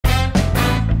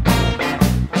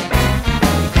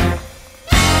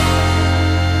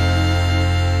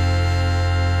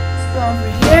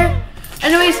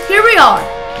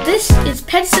this is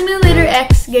Pet Simulator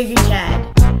X Giga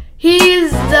Chad.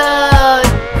 He's the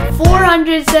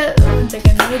 400. One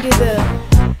second, let me do the.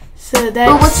 So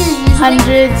that's what's your username?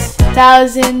 Hundreds,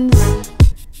 thousands,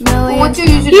 millions. What's your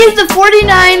username? He's the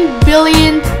 49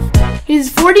 billionth. He's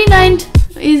 49.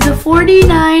 He's the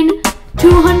 49,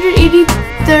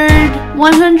 283rd,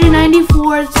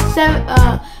 194th,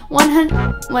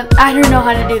 100. I don't know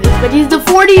how to do this, but he's the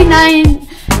 49.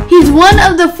 He's one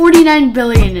of the 49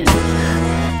 billion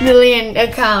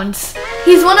accounts.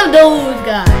 He's one of those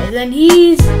guys, and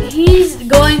he's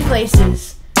going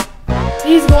places.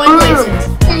 He's going places.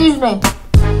 Username.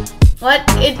 What?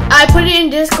 I put it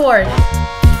in Discord.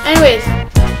 Anyways,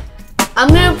 I'm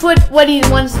gonna put what he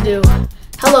wants to do.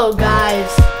 Hello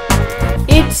guys,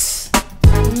 it's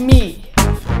me,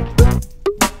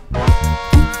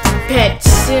 Pet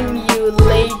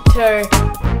Simulator.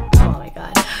 Oh my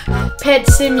god, Pet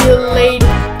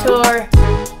Simulator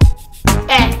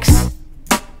X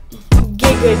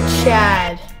Giga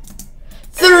Chad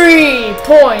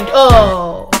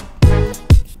 3.0.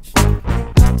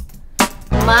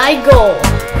 My goal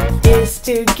is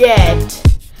to get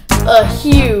a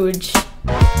huge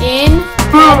in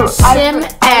Pet Sim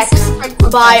X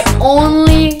by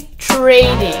only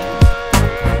trading.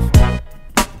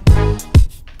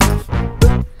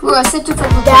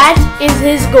 That is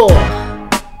his goal.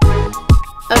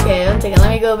 Okay, one second. Let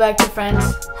me go back to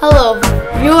friends. Hello,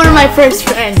 you are my first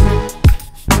friend.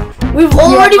 We've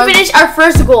already finished our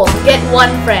first goal, get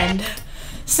one friend.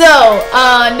 So,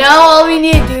 now all we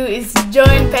need to do is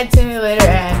join Pet Simulator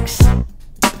X.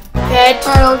 Pet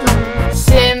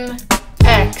Sim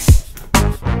X.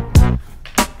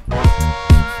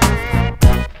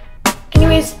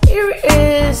 Anyways, here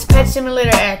is Pet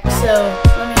Simulator X. So,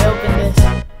 let me open this.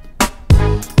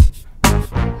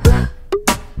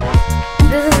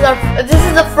 This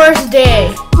is the first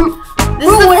day. This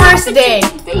is the first day.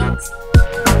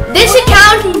 This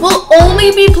account will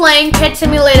only be playing Pet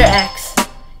Simulator X,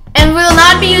 and will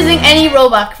not be using any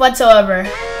Robux whatsoever.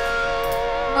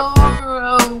 No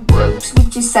Robux,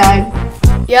 which is sad.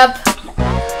 Yep.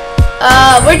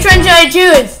 Which one should I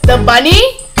choose? The bunny,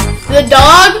 the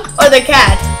dog, or the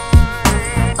cat?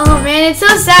 Oh man, it's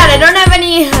so sad. I don't have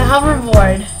any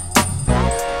hoverboard.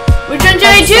 Which one should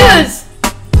I choose?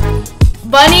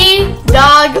 Bunny,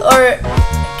 dog, or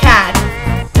cat?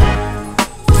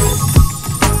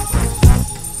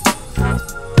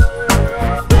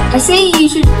 I say you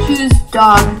should choose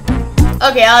dog.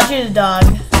 Okay, I'll choose dog.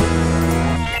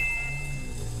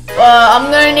 I'm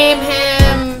gonna name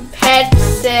him Pet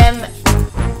Sim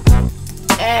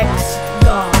X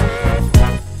Dog.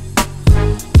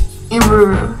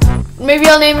 Maybe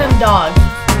I'll name him Dog.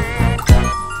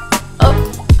 Oh,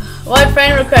 what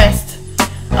friend request?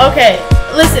 Okay,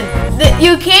 listen,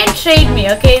 you can't trade me,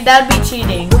 okay? That'd be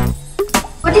cheating.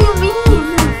 What do you mean?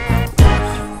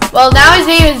 Well, now his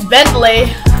name is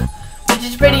Bentley, which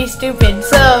is pretty stupid.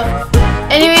 So,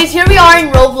 anyways, here we are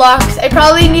in Roblox. I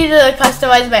probably need to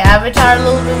customize my avatar a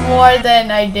little bit more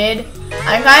than I did.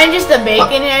 I'm kind of just a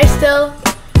bacon here still.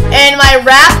 And my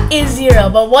rap is 0,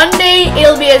 but one day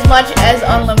it'll be as much as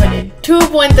unlimited.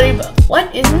 2.3, what?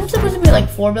 Isn't it supposed to be like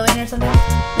 4 billion or something?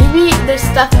 Maybe there's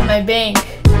stuff in my bank.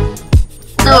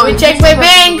 No, Let me check my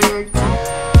bank.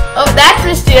 Oh, that's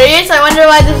mysterious. I wonder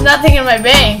why there's nothing in my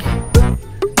bank.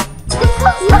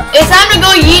 It's time to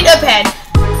go yeet a pet.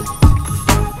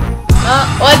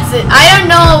 What's it? I don't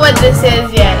know what this is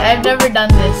yet. I've never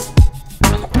done this.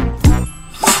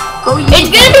 It's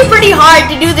gonna be pretty hard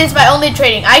to do this by only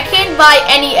trading. I can't buy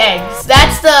any eggs.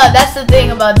 That's the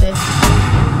thing about this.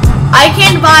 I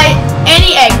can't buy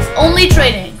any eggs, only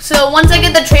trading. So once I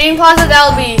get the trading plaza,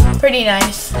 that'll be pretty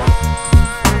nice.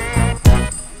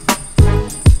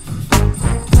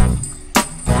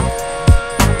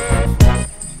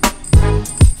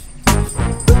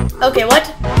 Okay, what?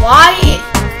 Why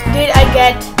did I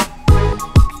get...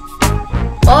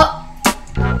 Oh.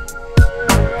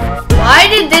 Why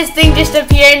did this thing just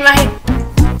appear in my...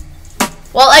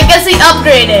 Well, I guess we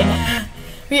upgraded.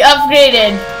 We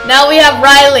upgraded. Now we have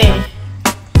Riley.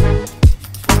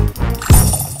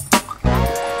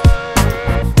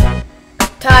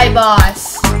 Thai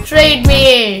boss. Trade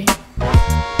me.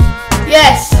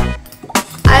 Yes.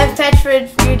 I have pets for you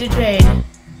to trade.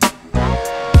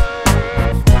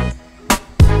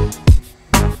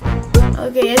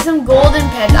 Okay, here's some golden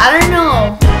pets. I don't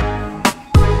know.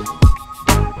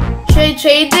 Should I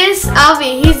trade this?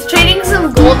 Avi, he's trading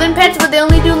some golden pets, but they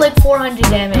only do like 400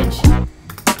 damage.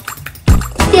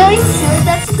 Yeah, sure,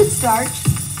 that's a good start.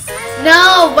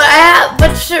 No, but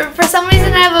for some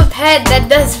reason I have a pet that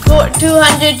does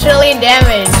 200 trillion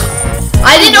damage.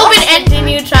 I didn't open and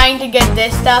continue trying to get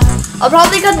this stuff. I'll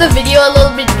probably cut the video a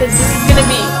little bit because this is gonna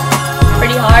be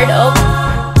pretty hard.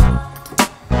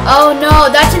 Oh no,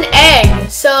 that's an egg.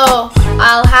 So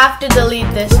I'll have to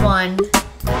delete this one.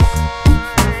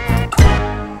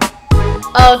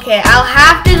 Okay, I'll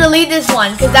have to delete this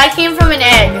one because that came from an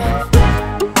egg.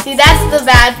 See, that's the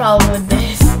bad problem with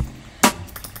this.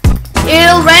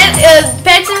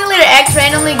 Pet Simulator X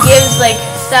randomly gives like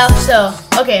stuff, so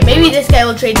okay, maybe this guy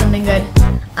will trade something good.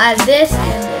 This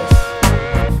and this.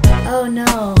 Oh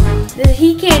no,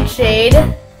 he can't trade.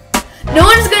 No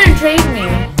one's gonna trade me.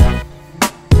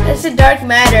 That's a dark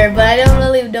matter, but I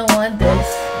don't want this.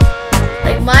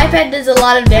 Like my pet does a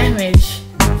lot of damage.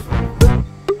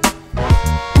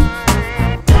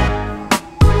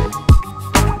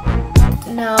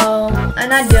 No, I'm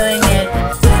not doing it.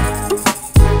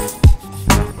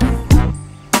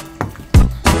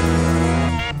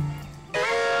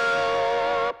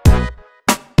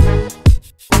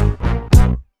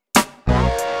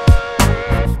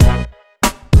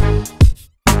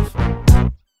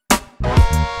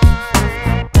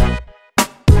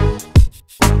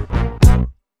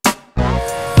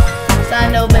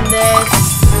 Time to open this.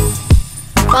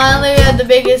 Finally, we have the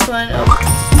biggest one.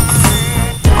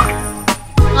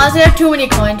 Honestly, I have too many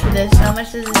coins for this. How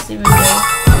much does this even do?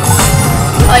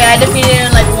 Oh yeah, I defeated it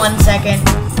in like 1 second.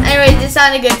 Anyways, this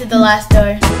sounded good to the last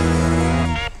door.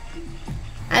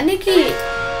 I think he...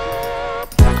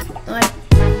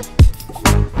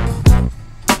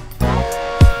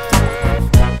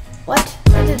 What?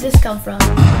 Where did this come from?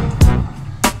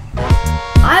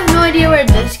 I have no idea where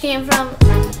this came from.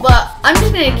 But I'm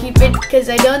just gonna keep it because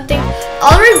I don't think...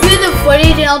 I'll review the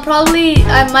footage and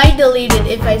I might delete it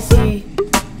if I see...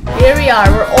 Here we are,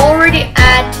 we're already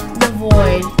at the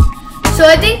void. So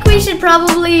I think we should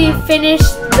probably finish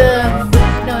the...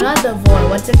 No, not the void,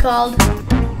 what's it called?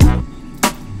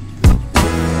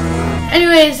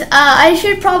 Anyways, I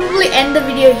should probably end the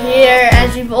video here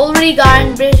as we've already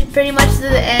gotten pretty much to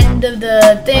the end of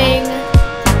the thing.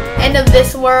 End of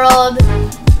this world.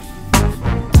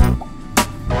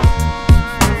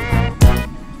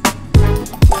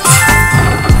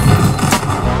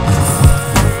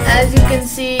 As you can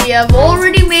see, I've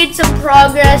already made some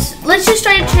progress. Let's just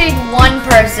try to trade one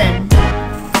person.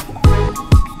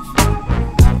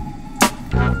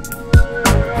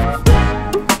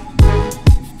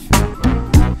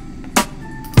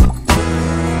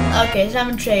 Okay, so I'm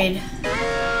gonna trade.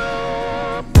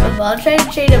 I'll try to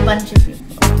trade a bunch of people.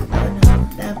 Oh no,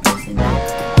 that person.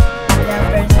 That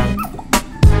person.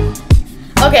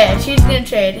 Okay, she's gonna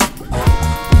trade.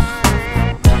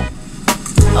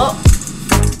 Oh.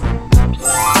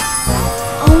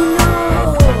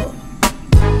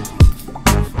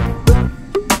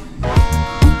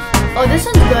 Oh, this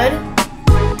one's good.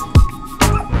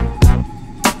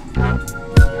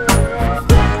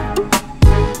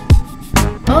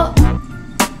 Oh.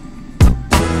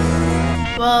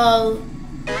 Well,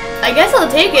 I guess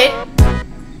I'll take it.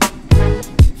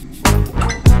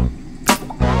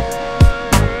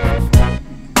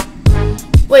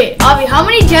 Wait, Avi, how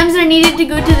many gems are needed to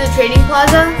go to the trading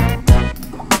plaza?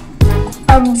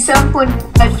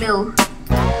 7.5 mil.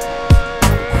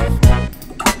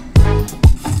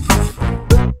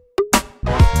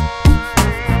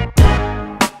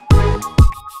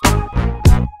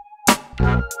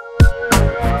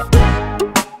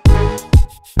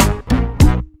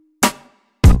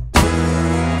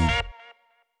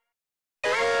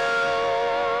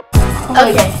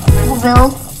 Okay. Will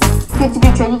get to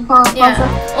the trading plaza.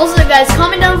 Yeah. Also, guys,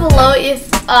 comment down below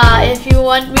if you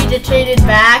want me to trade it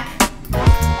back.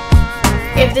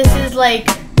 If this is like,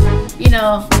 you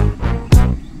know,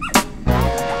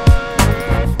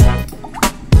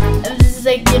 if this is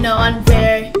like, you know,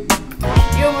 unfair.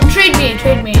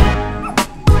 Trade me.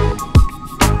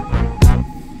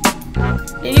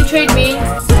 Did you trade me?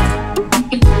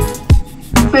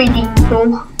 Trading people.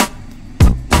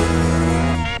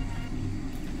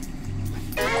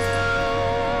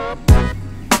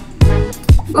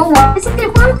 Oh, why isn't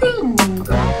it working?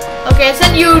 Okay, I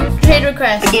sent you trade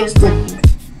request. The game's good.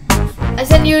 I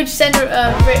sent you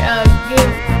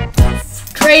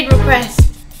trade request.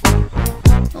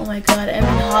 Oh my god, I'm in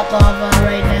hot lava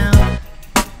right now.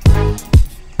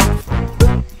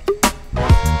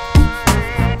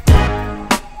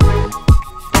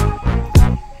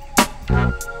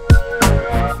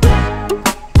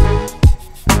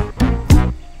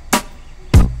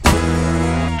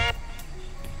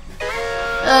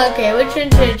 Okay, which one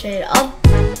should I trade?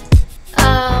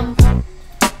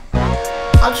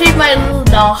 I'll trade my little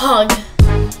dog.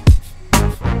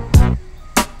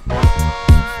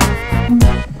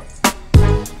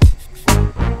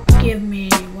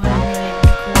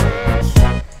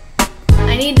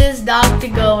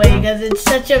 because it's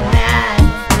such a bad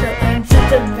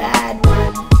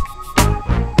one.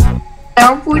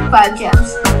 0.5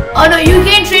 gems. Oh no, you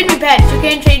can't trade me pets. You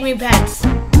can't trade me pets.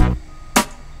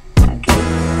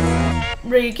 Okay.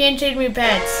 Bro, you can't trade me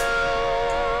pets.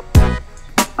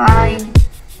 Fine.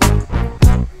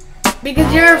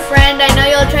 Because you're a friend, I know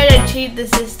you'll try to cheat the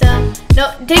system.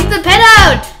 No, take the pet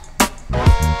out!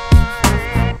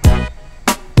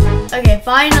 Okay,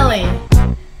 finally.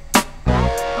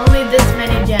 Only this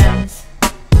many gems.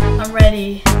 I'm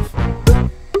ready. Click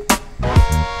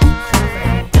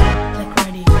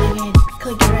ready. Click it.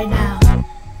 Click it right now.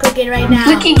 Click it right now.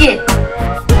 Clicking it.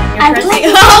 You're pressing.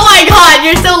 Oh my god,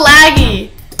 you're so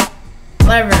laggy.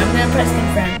 Whatever, I'm gonna press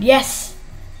confirm. Yes.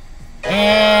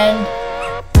 And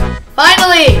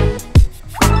finally.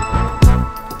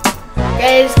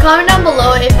 Guys, comment down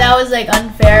below if that was like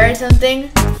unfair or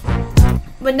something.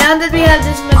 But now that we have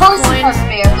this much points,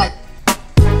 unfair, but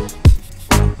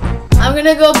I'm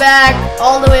gonna go back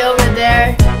all the way over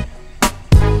there,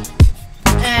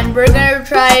 and we're gonna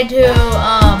try to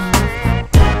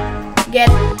get.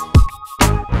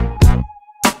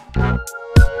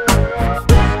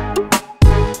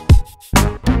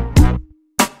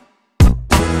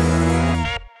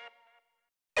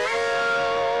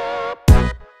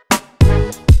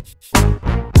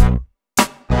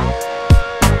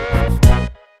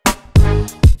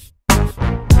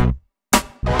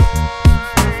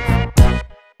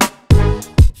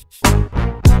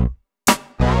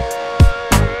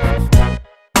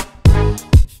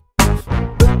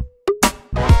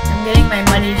 My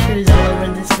muddy shoes all over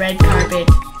this red carpet.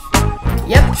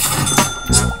 Yep.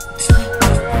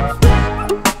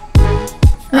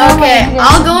 Okay,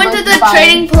 I'll go into the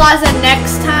trading plaza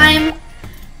next time.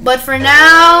 But for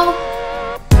now...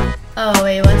 Oh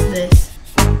wait, what's this?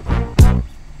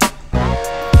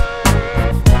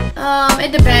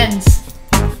 It depends.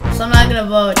 So I'm not gonna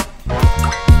vote.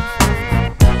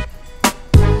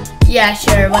 Yeah,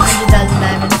 sure, 100,000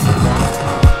 diamonds.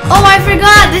 Oh, I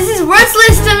forgot! This is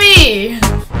worthless to me!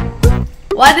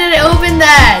 Why did I open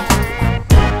that?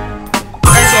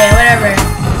 Okay, whatever.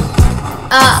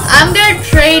 I'm gonna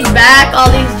trade back all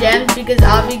these gems because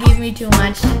Avi gave me too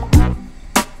much.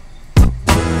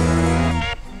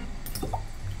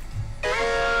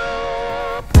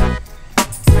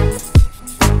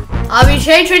 Avi,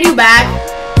 should I trade you back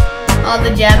all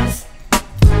the gems?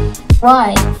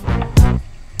 why?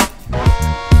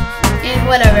 And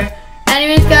whatever.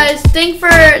 Anyways, guys, thanks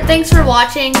for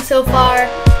watching so far,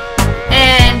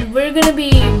 and we're gonna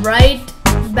be right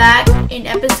back in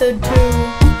episode 2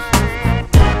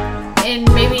 in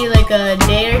maybe like a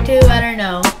day or two. I don't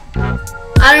know.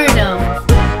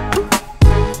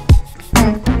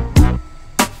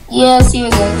 Yeah, see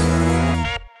you guys.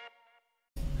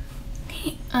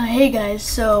 Hey guys,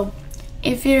 so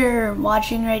if you're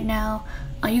watching right now,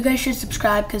 you guys should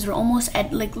subscribe because we're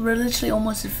literally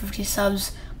almost at 50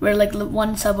 subs. We're like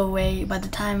 1 sub away. By the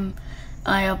time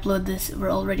I upload this,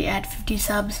 we're already at 50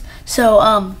 subs.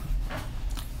 So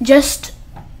just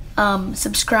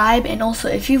subscribe, and also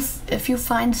if you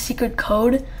find the secret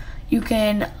code, you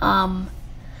can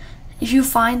if you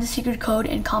find the secret code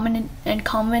and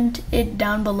comment it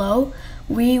down below,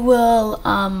 we will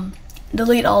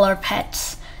delete all our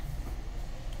pets.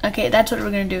 Okay, that's what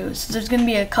we're gonna do. So there's gonna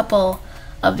be a couple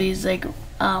of these like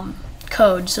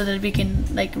codes so that we can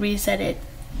like reset it.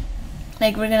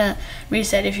 Like we're gonna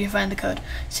reset if you find the code.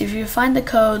 So if you find the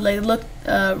code, like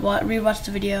rewatch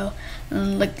the video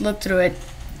and like look through it.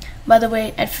 By the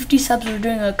way, at 50 subs we're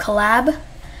doing a collab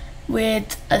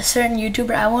with a certain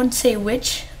YouTuber. I won't say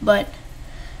which, but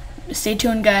stay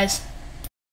tuned, guys.